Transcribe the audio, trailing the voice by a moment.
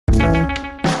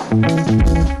Hey,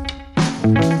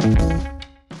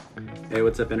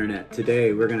 what's up internet?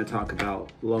 Today we're going to talk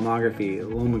about Lomography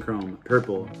Lomochrome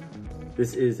Purple.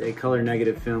 This is a color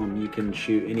negative film. You can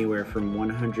shoot anywhere from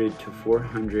 100 to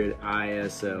 400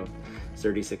 ISO,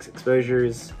 36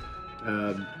 exposures,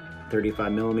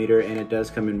 35 millimeter, and it does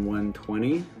come in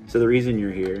 120. So the reason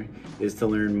you're here is to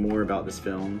learn more about this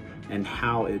film and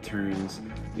how it turns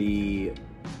the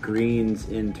greens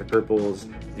into purples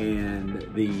and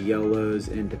the yellows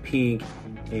into pink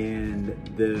and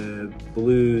the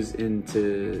blues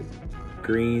into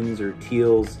greens or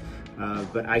teals,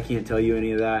 but I can't tell you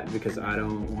any of that because I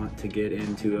don't want to get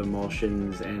into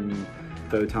emulsions and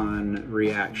photon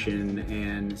reaction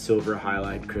and silver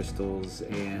highlight crystals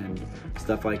and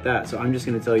stuff like that. So I'm just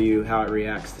going to tell you how it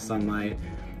reacts to sunlight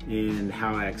and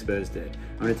how I exposed it.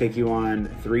 I'm going to take you on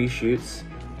 3 shoots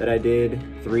that I did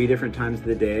 3 different times of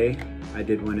the day. I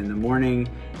did one in the morning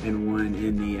and one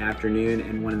in the afternoon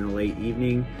and one in the late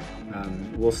evening.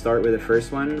 We'll start with the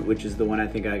first one, which is the one I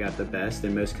think I got the best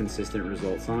and most consistent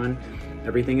results on.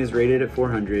 Everything is rated at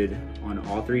 400 on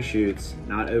all 3 shoots,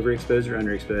 not overexposed or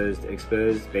underexposed,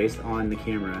 exposed based on the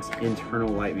camera's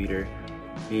internal light meter.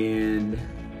 And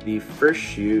the first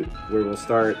shoot where we'll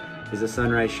start is a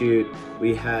sunrise shoot.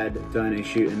 We had done a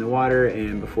shoot in the water,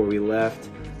 and before we left,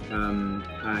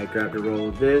 I grabbed a roll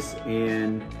of this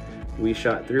and we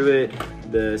shot through it.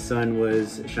 The sun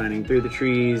was shining through the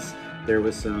trees. There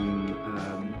was some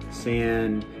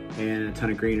sand and a ton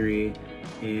of greenery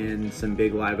and some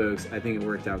big live oaks. I think it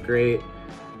worked out great.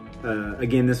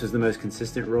 Again, this was the most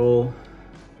consistent roll.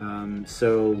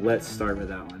 So let's start with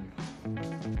that one.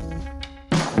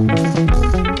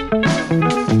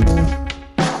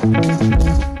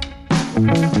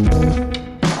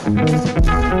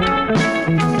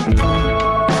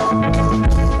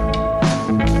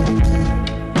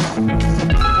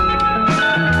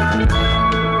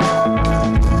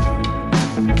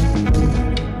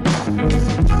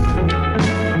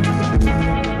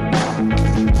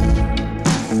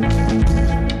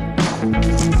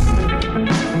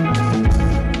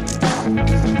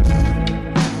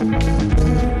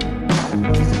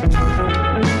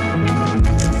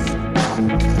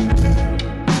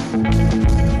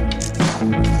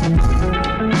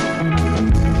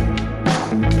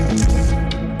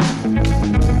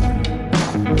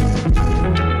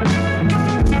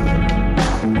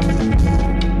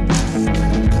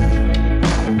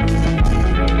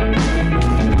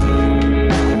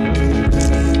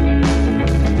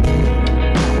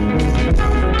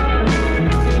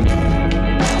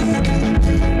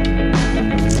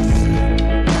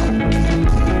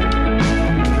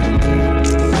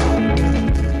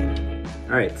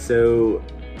 Alright, so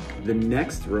the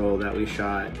next roll that we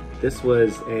shot, this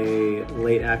was a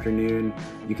late afternoon.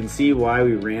 You can see why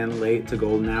we ran late to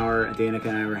golden hour. Danica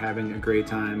and I were having a great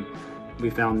time. We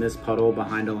found this puddle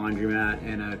behind a laundromat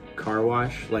and a car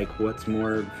wash. Like, what's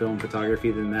more film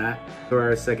photography than that? For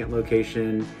our second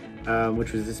location,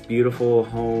 which was this beautiful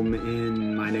home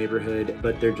in my neighborhood,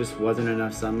 but there just wasn't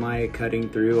enough sunlight cutting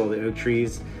through all the oak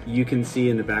trees. You can see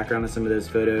in the background of some of those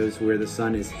photos where the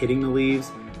sun is hitting the leaves.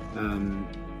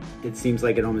 It seems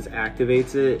like it almost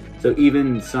activates it. So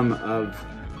even some of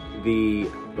the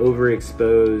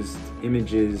overexposed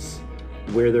images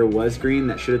where there was green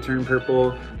that should have turned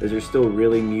purple, those are still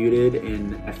really muted,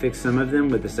 and I fixed some of them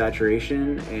with the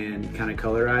saturation and kind of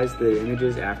colorized the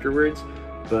images afterwards.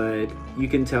 But you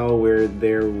can tell where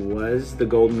there was the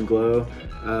golden glow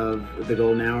of the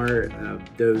golden hour,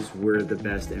 those were the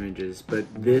best images. But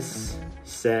this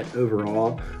set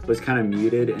overall was kind of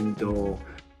muted and dull.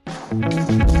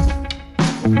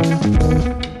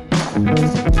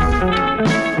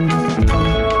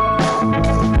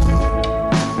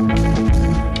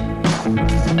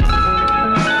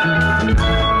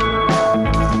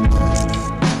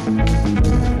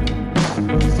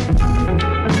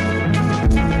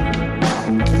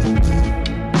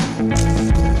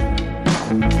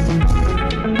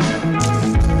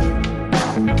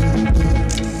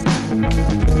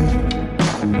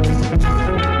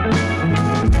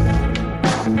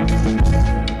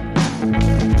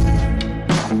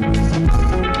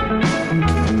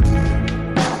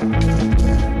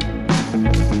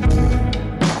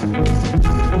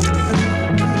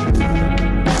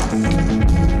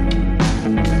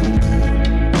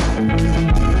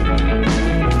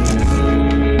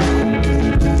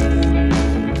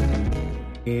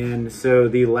 So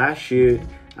the last shoot,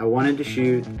 I wanted to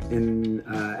shoot in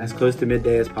as close to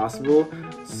midday as possible.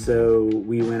 So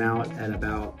we went out at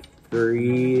about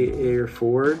 3 or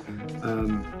 4.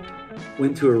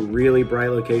 Went to a really bright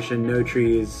location, no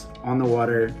trees, on the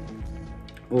water,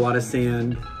 a lot of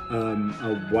sand,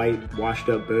 a white washed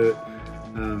up boat,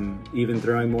 even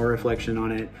throwing more reflection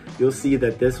on it. You'll see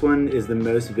that this one is the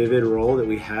most vivid roll that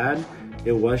we had.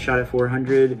 It was shot at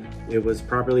 400, it was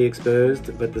properly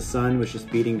exposed, but the sun was just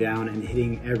beating down and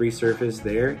hitting every surface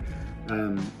there,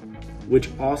 which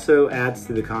also adds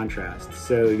to the contrast.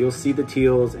 So you'll see the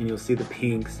teals and you'll see the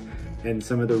pinks and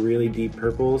some of the really deep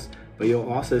purples, but you'll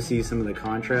also see some of the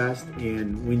contrast,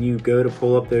 and when you go to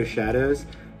pull up those shadows,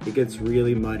 it gets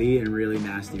really muddy and really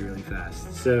nasty really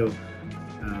fast. So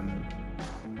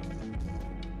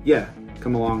yeah,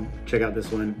 come along, check out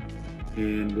this one,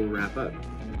 and we'll wrap up.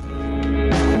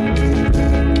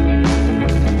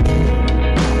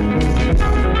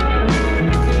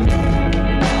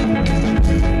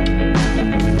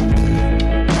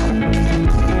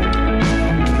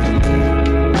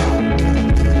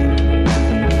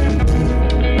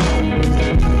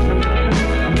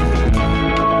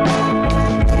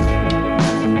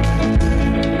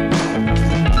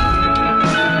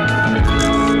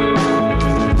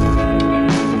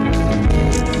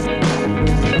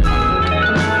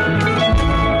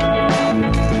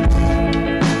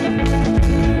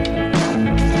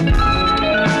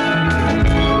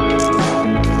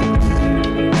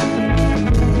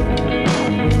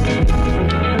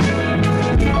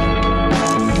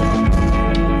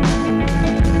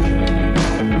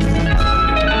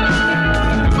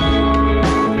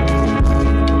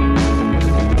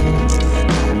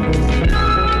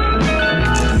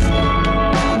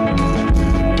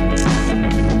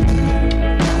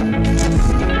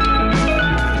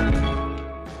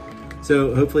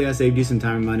 So hopefully I saved you some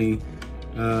time and money.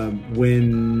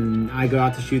 When I go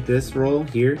out to shoot this roll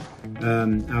here,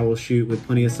 I will shoot with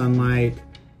plenty of sunlight,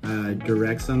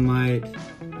 direct sunlight.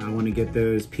 I want to get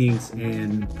those pinks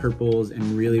and purples and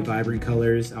really vibrant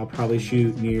colors. I'll probably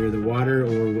shoot near the water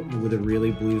or with a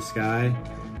really blue sky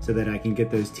so that I can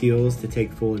get those teals to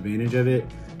take full advantage of it,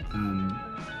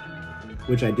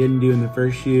 which I didn't do in the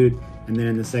first shoot. And then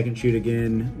in the second shoot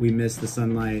again, we missed the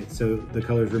sunlight, so the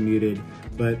colors were muted.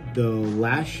 But the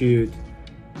last shoot,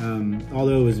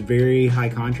 although it was very high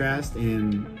contrast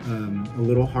and a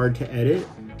little hard to edit,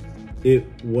 it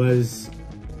was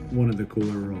one of the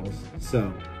cooler rolls.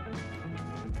 So,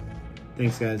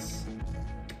 thanks guys.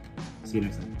 See you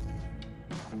next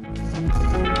time.